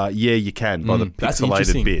 Yeah, you can by the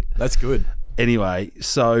pixelated bit. That's good. Anyway,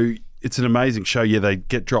 so it's an amazing show. Yeah, they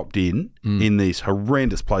get dropped in these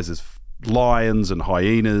horrendous places. Lions and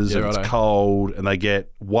hyenas, and it's cold, and they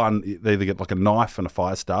either get like a knife and a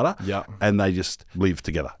fire starter, and they just live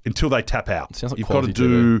together until they tap out. Sounds like you've got to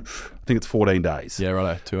do, I think it's 14 days. Yeah,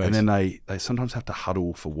 righto, 2 weeks. And then they sometimes have to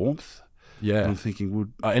huddle for warmth. Yeah. And I'm thinking,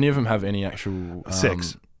 would any of them have any actual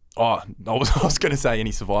sex? I was going to say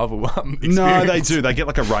any survival experience. No, they do. They get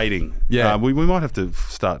like a rating. Yeah. We might have to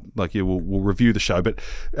start, we'll review the show, but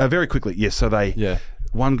very quickly, yes, so they... Yeah.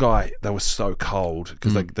 One guy, they were so cold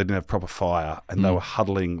because they didn't have proper fire, and they were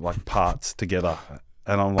huddling like parts together.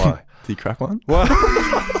 And I'm like, did he crack one? Well,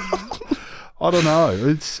 I don't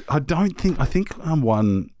know. I think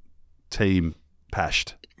one team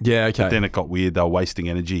pashed. Yeah, okay. But then it got weird. They were wasting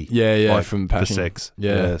energy. Yeah, like, from for pashing. sex.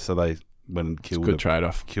 Yeah. So they went and killed good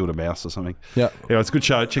trade-off. Killed a mouse or something. Yeah. Yeah, it's a good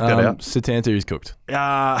show. Check that out. Satanta is cooked.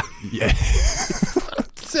 Yeah.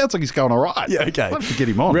 Sounds like he's going all right. Yeah, okay. I'd love to get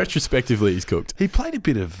him on. Retrospectively, he's cooked. He played a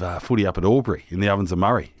bit of footy up at Albury in the Ovens of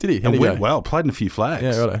Murray. Did he? And went well. Played in a few flags.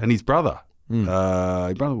 Yeah, right. And his brother. His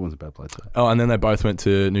brother wasn't a bad player too. Oh, and then they both went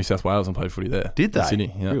to New South Wales and played footy there. Did they?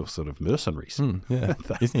 Sydney, yeah. Real sort of mercenaries. Yeah.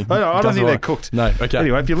 Isn't he? I don't think they're cooked. No, okay.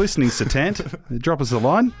 Anyway, if you're listening, Satant, drop us a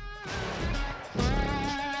line.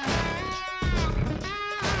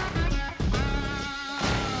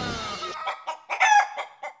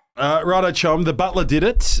 Righto, Chom. The Butler did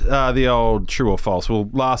it. The old true or false. Well,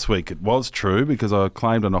 last week it was true because I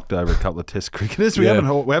claimed I knocked over a couple of Test cricketers. We haven't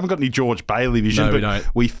got any George Bailey vision, No, but we don't.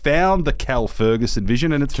 we found the Cal Ferguson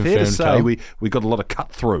vision, and it's fair to Confirmed say Cal. we got a lot of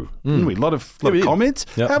cut through. Didn't we? A lot of we did. comments.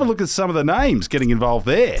 Yep. Have a look at some of the names getting involved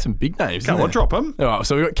there. Some big names. Go isn't on, there? drop them. All right,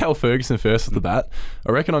 so we got Cal Ferguson first off the bat.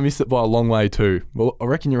 I reckon I missed it by a long way too. Well, I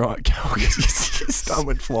reckon you're right, Cal. His stump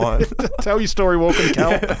went flying. Tell your story, walking,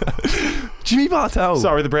 Cal. Jimmy Bartell.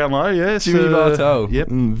 Sorry, the Brownlow. Yes, Jimmy Bartell. Yep.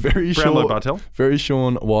 Very Brownlow Sean Bartell. Very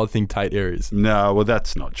Sean Wild Thing Tate areas. No, well,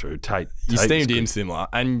 that's not true. Tate. You Tate steamed was in good. similar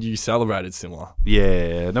and you celebrated similar.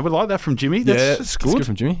 Yeah. No, we like that from Jimmy. That's it's good. good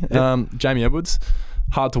from Jimmy. Jamie Edwards.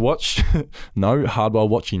 Hard to watch. No, hard while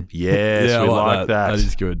watching. Yes, I we like that. That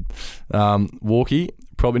is good. Walkie.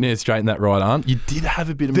 Probably need to straighten that right arm. You did have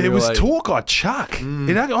a bit of There was middle-aged- talk I chuck. I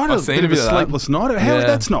had a seen bit of a that. sleepless night. How Yeah.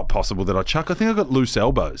 that's not possible that I chuck. I think I got loose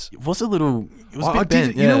elbows. It was a little. It was a I bit did.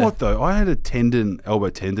 bent. You know yeah. what though? I had a elbow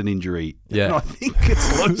tendon injury. Yeah. And I think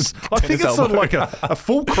it's loose. I think Tennis it's sort of elbow. like a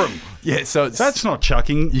fulcrum. Yeah, so it's, That's not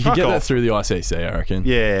chucking. you Fuck can get that off. through the ICC, I reckon.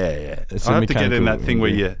 Yeah. It's I a have to get in that mechanical- thing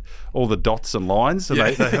where all the dots and lines, and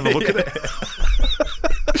they have a look at it.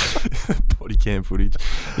 Body cam footage.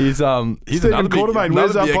 He's Stephen another big, Quartermain,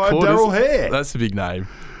 where's umpire Daryl Hare? That's a big name.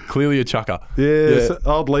 Clearly a chucker. Yes,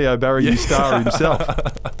 old Leo Barry Star himself.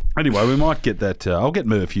 Anyway, we might get that. I'll get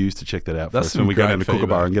Merv Hughes to check that out for That's us when some we go great down to Kookaburra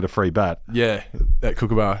feedback. and get a free bat. Yeah, that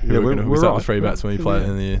Kookaburra. Yeah, we're going to hook us up right. with free bats when we play it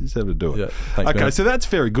in the year. Just have to do it. Yeah, thanks, okay, man. so that's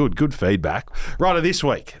very good. Good feedback. Right, this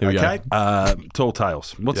week. Here we Okay, Tall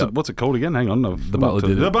Tales. What's it called again? Hang on. The Butler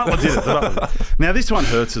did it. The Butler did it. The Butler. Now this one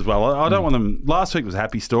hurts as well. I don't want them. Last week was a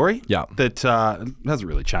happy story. Yeah. That hasn't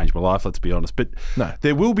really changed my life. Let's be honest. But No.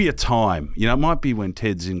 there will be a time. It might be when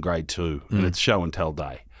Ted's in grade 2 and it's show and tell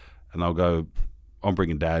day, and they'll go, I'm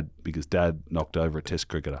bringing Dad because Dad knocked over a Test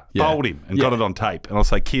cricketer. Yeah. Bowled him and got it on tape. And I'll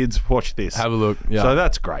say, kids, watch this. Have a look. Yeah. So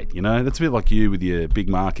that's great. That's a bit like you with your big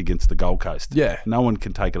mark against the Gold Coast. Yeah. No one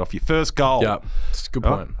can take it off your first goal. Yeah, it's a good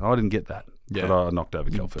Oh, point. I didn't get that. Yeah. But I knocked over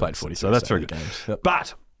Cal Played Ferguson. 46 So that's very good. games. Yep.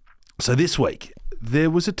 But, so this week, there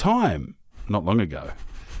was a time, not long ago,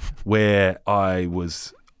 where I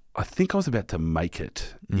think I was about to make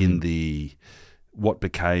it in what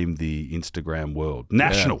became the Instagram world.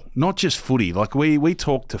 National, not just footy. Like we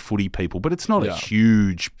talk to footy people, but it's not a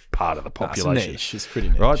huge part of the It's population. niche. It's pretty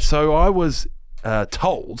niche. Right, so I was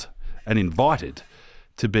told and invited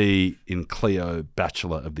to be in Cleo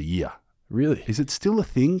Bachelor of the Year. Really? Is it still a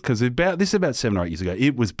thing? Because this is about 7 or 8 years ago.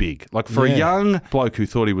 It was big. Like for a Yeah. young bloke who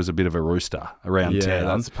thought he was a bit of a rooster around Yeah, town,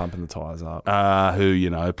 that's pumping the tyres up.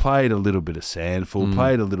 who played a little bit of Sandful,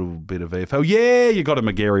 played a little bit of VFL. Yeah, you got a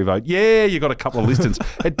McGarry vote. Yeah, you got a couple of listings.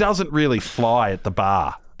 It doesn't really fly at the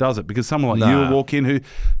bar, does it? Because someone like you will walk in who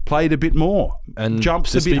played a bit more And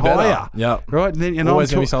jumps a just bit be better. higher. Yeah. Right? And then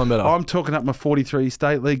Always gonna be something better. I'm talking up my 43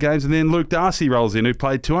 state league games, and then Luke Darcy rolls in who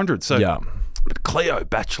played 200. So, Yeah. but Cleo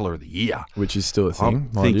Bachelor of the Year. Which is still a thing.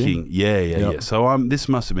 I'm mind you. thinking, yeah. Yep. So this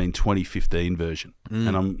must have been 2015 version,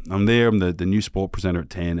 and I'm there. I'm the new sport presenter at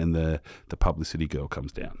 10, and the publicity girl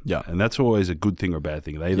comes down. Yeah. And that's always a good thing or a bad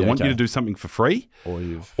thing. They either want you okay. to do something for free,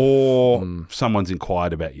 Or someone's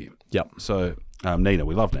inquired about you. Yep. So Nina,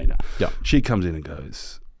 we love Nina. Yep. She comes in and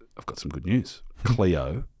goes, "I've got some good news.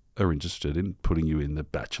 Cleo are interested in putting you in the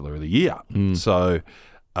Bachelor of the Year." So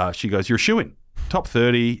she goes, "You're a shoo-in. Top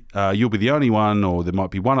 30, you'll be the only one, or there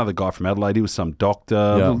might be one other guy from Adelaide. He was some doctor,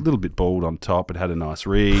 a little bit bald on top, but had a nice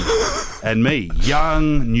rig. And me,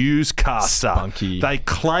 young newscaster. Spunky. They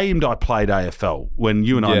claimed I played AFL when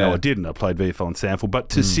you and I know I didn't. I played VFL and Sandful, but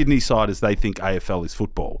to Sydney siders, they think AFL is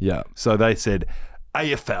football. Yeah. So they said,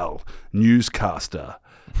 AFL, newscaster,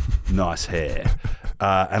 nice hair.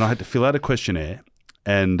 And I had to fill out a questionnaire,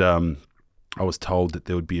 and I was told that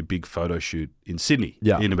there would be a big photo shoot in Sydney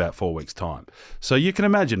in about 4 weeks' time. So you can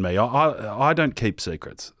imagine me. I don't keep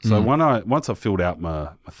secrets. So once I filled out my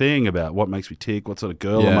thing about what makes me tick, what sort of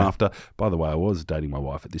girl I'm after. By the way, I was dating my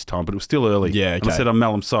wife at this time, but it was still early. Yeah, And I okay. said,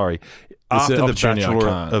 Mel, I'm sorry. After an the opportunity I Bachelor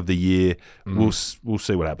can't. of the Year, we'll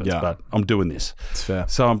see what happens. Yeah. But I'm doing this. It's fair.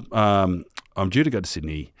 So I'm due to go to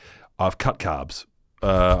Sydney. I've cut carbs.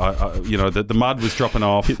 The mud was dropping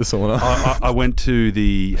off. Hit the sauna. I went to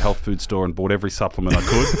the health food store and bought every supplement I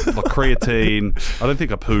could, like creatine. I don't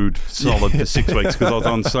think I pooed solid for 6 weeks because I was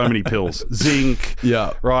on so many pills. Zinc.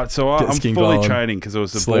 Yeah. Right. So I'm skin fully glowing. training because it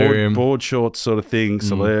was a Solarium. board shorts sort of thing.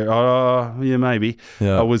 Yeah, maybe.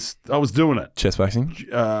 Yeah. I was doing it. Chest waxing.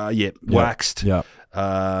 Waxed. Yeah.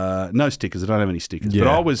 No stickers. I don't have any stickers. Yeah.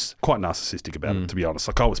 But I was quite narcissistic about it, to be honest.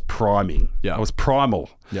 Like I was priming. Yeah. I was primal.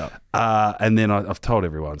 Yeah. And then I've told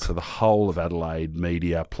everyone. So the whole of Adelaide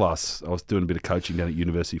media, plus I was doing a bit of coaching down at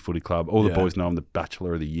University Footy Club. All the boys know I'm the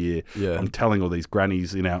Bachelor of the Year. Yeah. I'm telling all these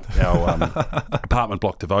grannies in our apartment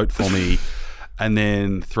block to vote for me. And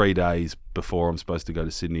then 3 days before I'm supposed to go to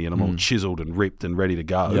Sydney and I'm all chiseled and ripped and ready to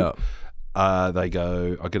go, they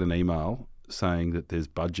go, I get an email saying that there's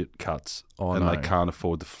budget cuts they can't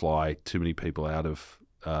afford to fly too many people out of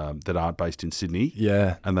that aren't based in Sydney.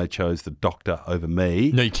 Yeah. And they chose the doctor over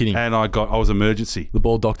me. No, you're kidding. And I was emergency. The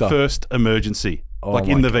ball doctor. First emergency. Oh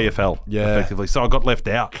in the my God. VFL, effectively. So I got left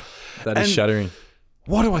out. That is shattering.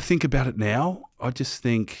 What do I think about it now? I just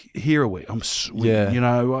think, here are we. Yeah. You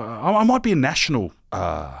know, I might be a national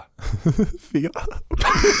figure.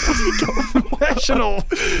 National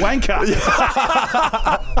wanker.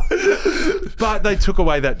 But they took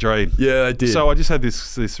away that dream. Yeah, they did. So I just had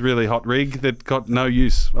this really hot rig that got no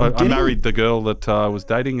use. I married the girl that I was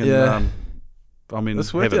dating, and I'm in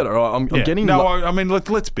Let's work heaven. out all right. I'm getting... No, I mean,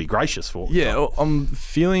 let's be gracious for it. Yeah, I'm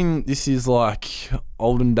feeling this is like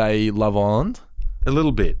olden day Love Island. A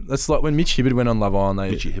little bit. That's like when Mitch Hibberd went on Love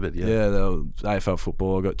Island. Mitchy Hibberd, yeah. Yeah, they were AFL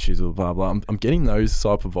football, got chiseled, blah, blah. I'm getting those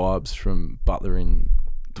type of vibes from Butler in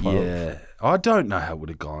 12. Yeah. I don't know how it would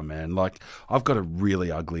have gone, man. Like, I've got a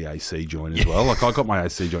really ugly AC joint as well. Like, I got my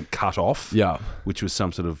AC joint cut off, which was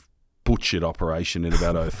some sort of butchered operation in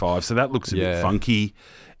about 2005. So that looks a bit funky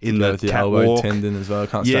in the elbow catwalk. tendon as well.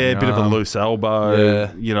 Can't a bit of a loose elbow.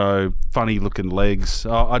 Yeah. You know, funny looking legs.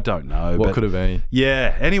 I don't know. What could have been?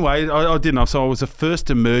 Yeah. Anyway, I didn't know. So I was the first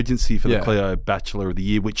emergency for the Cleo Bachelor of the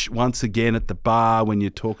Year, which once again at the bar when you're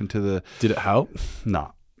talking to the... Did it help?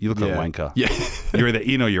 No. You look like a wanker. Yeah. You're either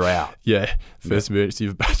in or you're out. Yeah. First emergency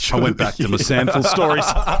of Bachelor. I went back to my Sandful stories.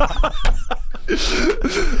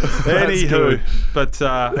 Anywho, but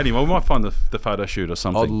anyway, we might find the photo shoot or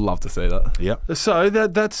something. I'd love to see that. Yep. So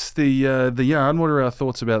that's the yarn. What are our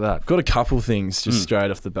thoughts about that? Got a couple things just straight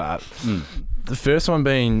off the bat. The first one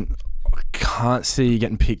being, I can't see you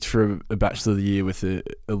getting picked for a Bachelor of the Year with a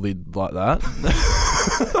lid like that.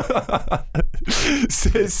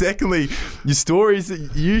 Secondly, your stories that you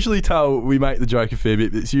usually tell, we make the joke a fair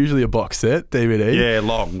bit, but it's usually a box set, DVD. Yeah,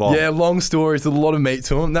 long. Yeah, long stories with a lot of meat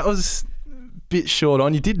to them. That was bit short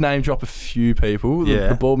on. You did name drop a few people.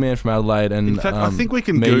 The bald man from Adelaide and... In fact, I think we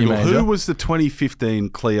can Google who was the 2015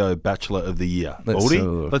 Cleo Bachelor of the Year.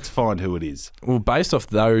 Let's find who it is. Well, based off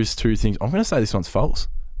those two things, I'm going to say this one's false.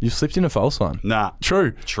 You've slipped in a false one. Nah.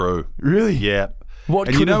 True. Really? Yeah. What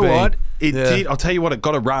and could you know have been? what? It did. I'll tell you what, it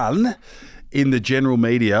got a run in the general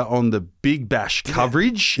media on the Big Bash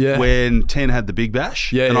coverage when 10 had the Big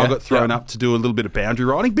Bash. And I got thrown up to do a little bit of boundary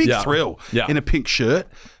riding. Big thrill in a pink shirt.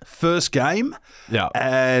 First game.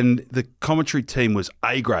 And the commentary team was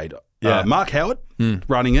A grade. Mark Howard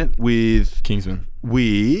running it with Kingsman.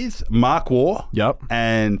 With Mark Waugh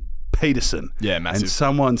and Peterson. Yeah, massive. And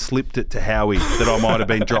someone slipped it to Howie that I might have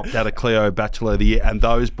been dropped out of Cleo Bachelor of the Year, and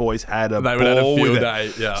those boys had a ball with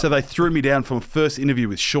it. So they threw me down from a first interview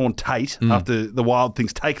with Sean Tate after the Wild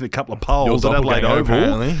Things taking a couple of polls at Adelaide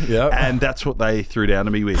Oval. And that's what they threw down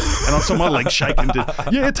to me with. And I saw my legs shaking to,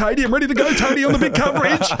 Tatey, I'm ready to go, Tatey, on the big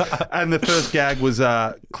coverage. And the first gag was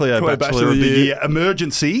Cleo Bachelor of the Year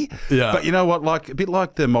emergency. But you know what, like a bit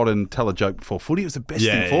like the modern tell a joke before footy, it was the best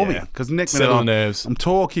thing for me. Because next minute I'm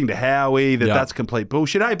talking to Howie that's complete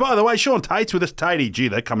bullshit. Hey, by the way, Sean Tate's with us. Tatey, gee,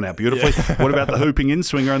 they're coming out beautifully. What about the hooping in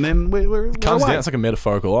swinger? And then we're comes away. down. It's like a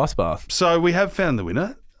metaphorical ice bath. So we have found the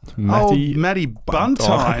winner. Matty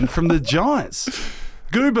Buntine from the Giants.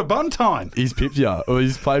 Goober Buntine. He's pipped you. Or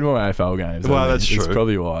he's played more AFL games. Well, that's true. That's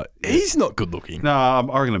probably why. He's not good looking. No, I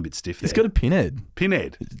reckon I'm a bit stiff there. He's got a pinhead.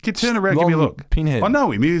 Pinhead. Can turn around, give me a look. Pinhead. I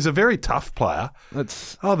know him. He's a very tough player.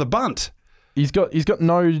 The bunt. He's got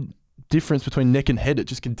no difference between neck and head. It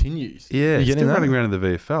just continues. Yeah, he's still running around in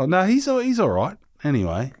the VFL. No, he's all right.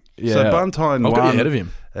 Anyway, so Buntine I've got you ahead of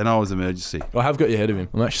him, and I was emergency. I have got you ahead of him.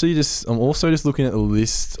 I'm also just looking at the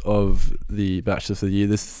list of the Bachelors of the Year.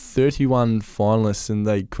 There's 31 finalists, and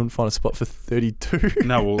they couldn't find a spot for 32.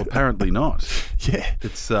 No, well, apparently not. Yeah,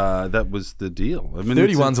 it's that was the deal. I mean,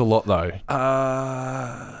 31's a lot though.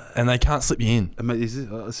 And they can't slip you in. I mean, this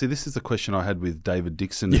is the question I had with David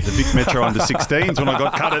Dixon at the Vic Metro under-16s when I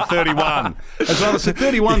got cut at 31. As well, I said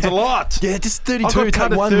 31's a lot. Yeah, just 32. I got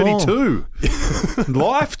cut at 32.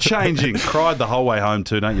 Life-changing. Cried the whole way home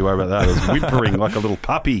too. Don't you worry about that. I was whimpering like a little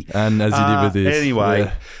puppy. And as you did with this.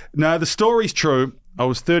 Anyway, no, the story's true. I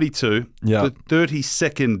was 32. Yeah. The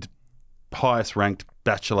 32nd highest ranked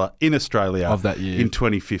bachelor in Australia of that year in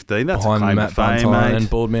 2015. That's behind a claim Matt to fame, Buntine mate. and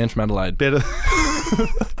bald man from Adelaide. Better.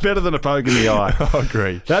 Better than a poke in the eye. I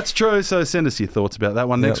agree. That's true. So send us your thoughts about that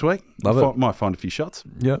one next week. Love it. Might find a few shots.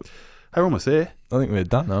 Yep. Hey, we're almost there. I think we're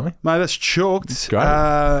done, aren't we? Mate, that's Chooked. That's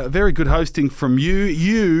great. Very good hosting from you.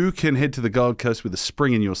 You can head to the Gold Coast with a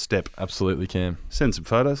spring in your step. Absolutely can. Send some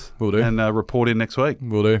photos. Will do. And report in next week.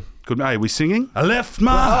 Will do. Good. Hey, are we singing? I left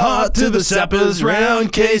my heart to the sappers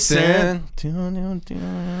round K-San, and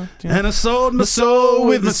I sold my soul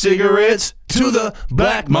with my cigarettes to the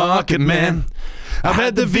black market man. I've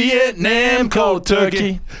had the Vietnam cold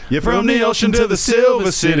turkey, from the ocean to the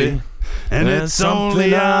Silver City. And it's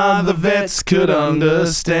only the vets could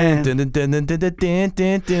understand. Well,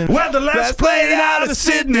 the last plane out of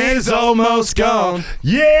Sydney's almost gone.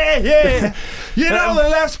 Yeah. You know, the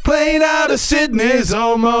last plane out of Sydney's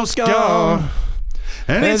almost gone.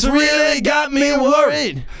 And it's really got me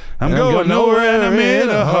worried. I'm going nowhere and I'm in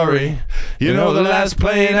a hurry. You know, the last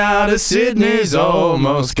plane out of Sydney's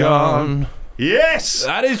almost gone. Yes!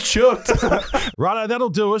 That is Chooked. Righto, that'll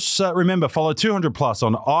do us. Remember, follow 200 Plus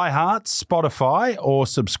on iHeart, Spotify, or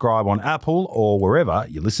subscribe on Apple or wherever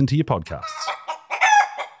you listen to your podcasts.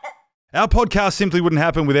 Our podcast simply wouldn't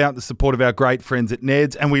happen without the support of our great friends at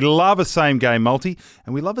Ned's, and we love a same-game multi,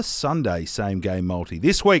 and we love a Sunday same-game multi.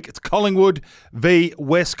 This week, it's Collingwood v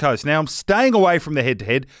West Coast. Now, I'm staying away from the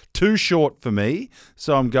head-to-head, too short for me,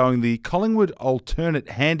 so I'm going the Collingwood alternate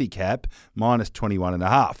handicap, minus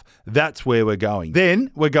 21.5. That's where we're going.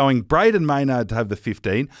 Then, we're going Braden Maynard to have the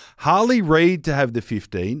 15, Harley Reid to have the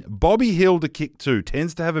 15, Bobby Hill to kick 2,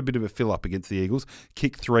 tends to have a bit of a fill-up against the Eagles,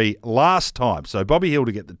 kick 3 last time. So, Bobby Hill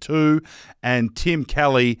to get the 2, and Tim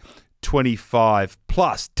Kelly 25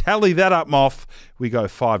 plus. Tally that up, Moff. We go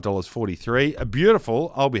 $5.43. A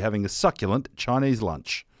beautiful, I'll be having a succulent Chinese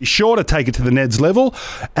lunch. Be sure to take it to the Neds level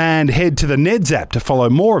and head to the Neds app to follow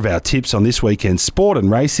more of our tips on this weekend's sport and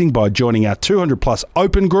racing by joining our 200 plus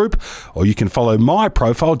open group, or you can follow my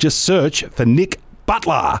profile. Just search for Nick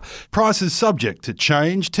Butler. Prices subject to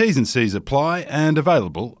change. T's and C's apply and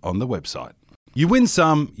available on the website. You win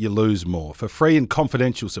some, you lose more. For free and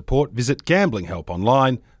confidential support, visit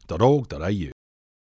gamblinghelponline.org.au.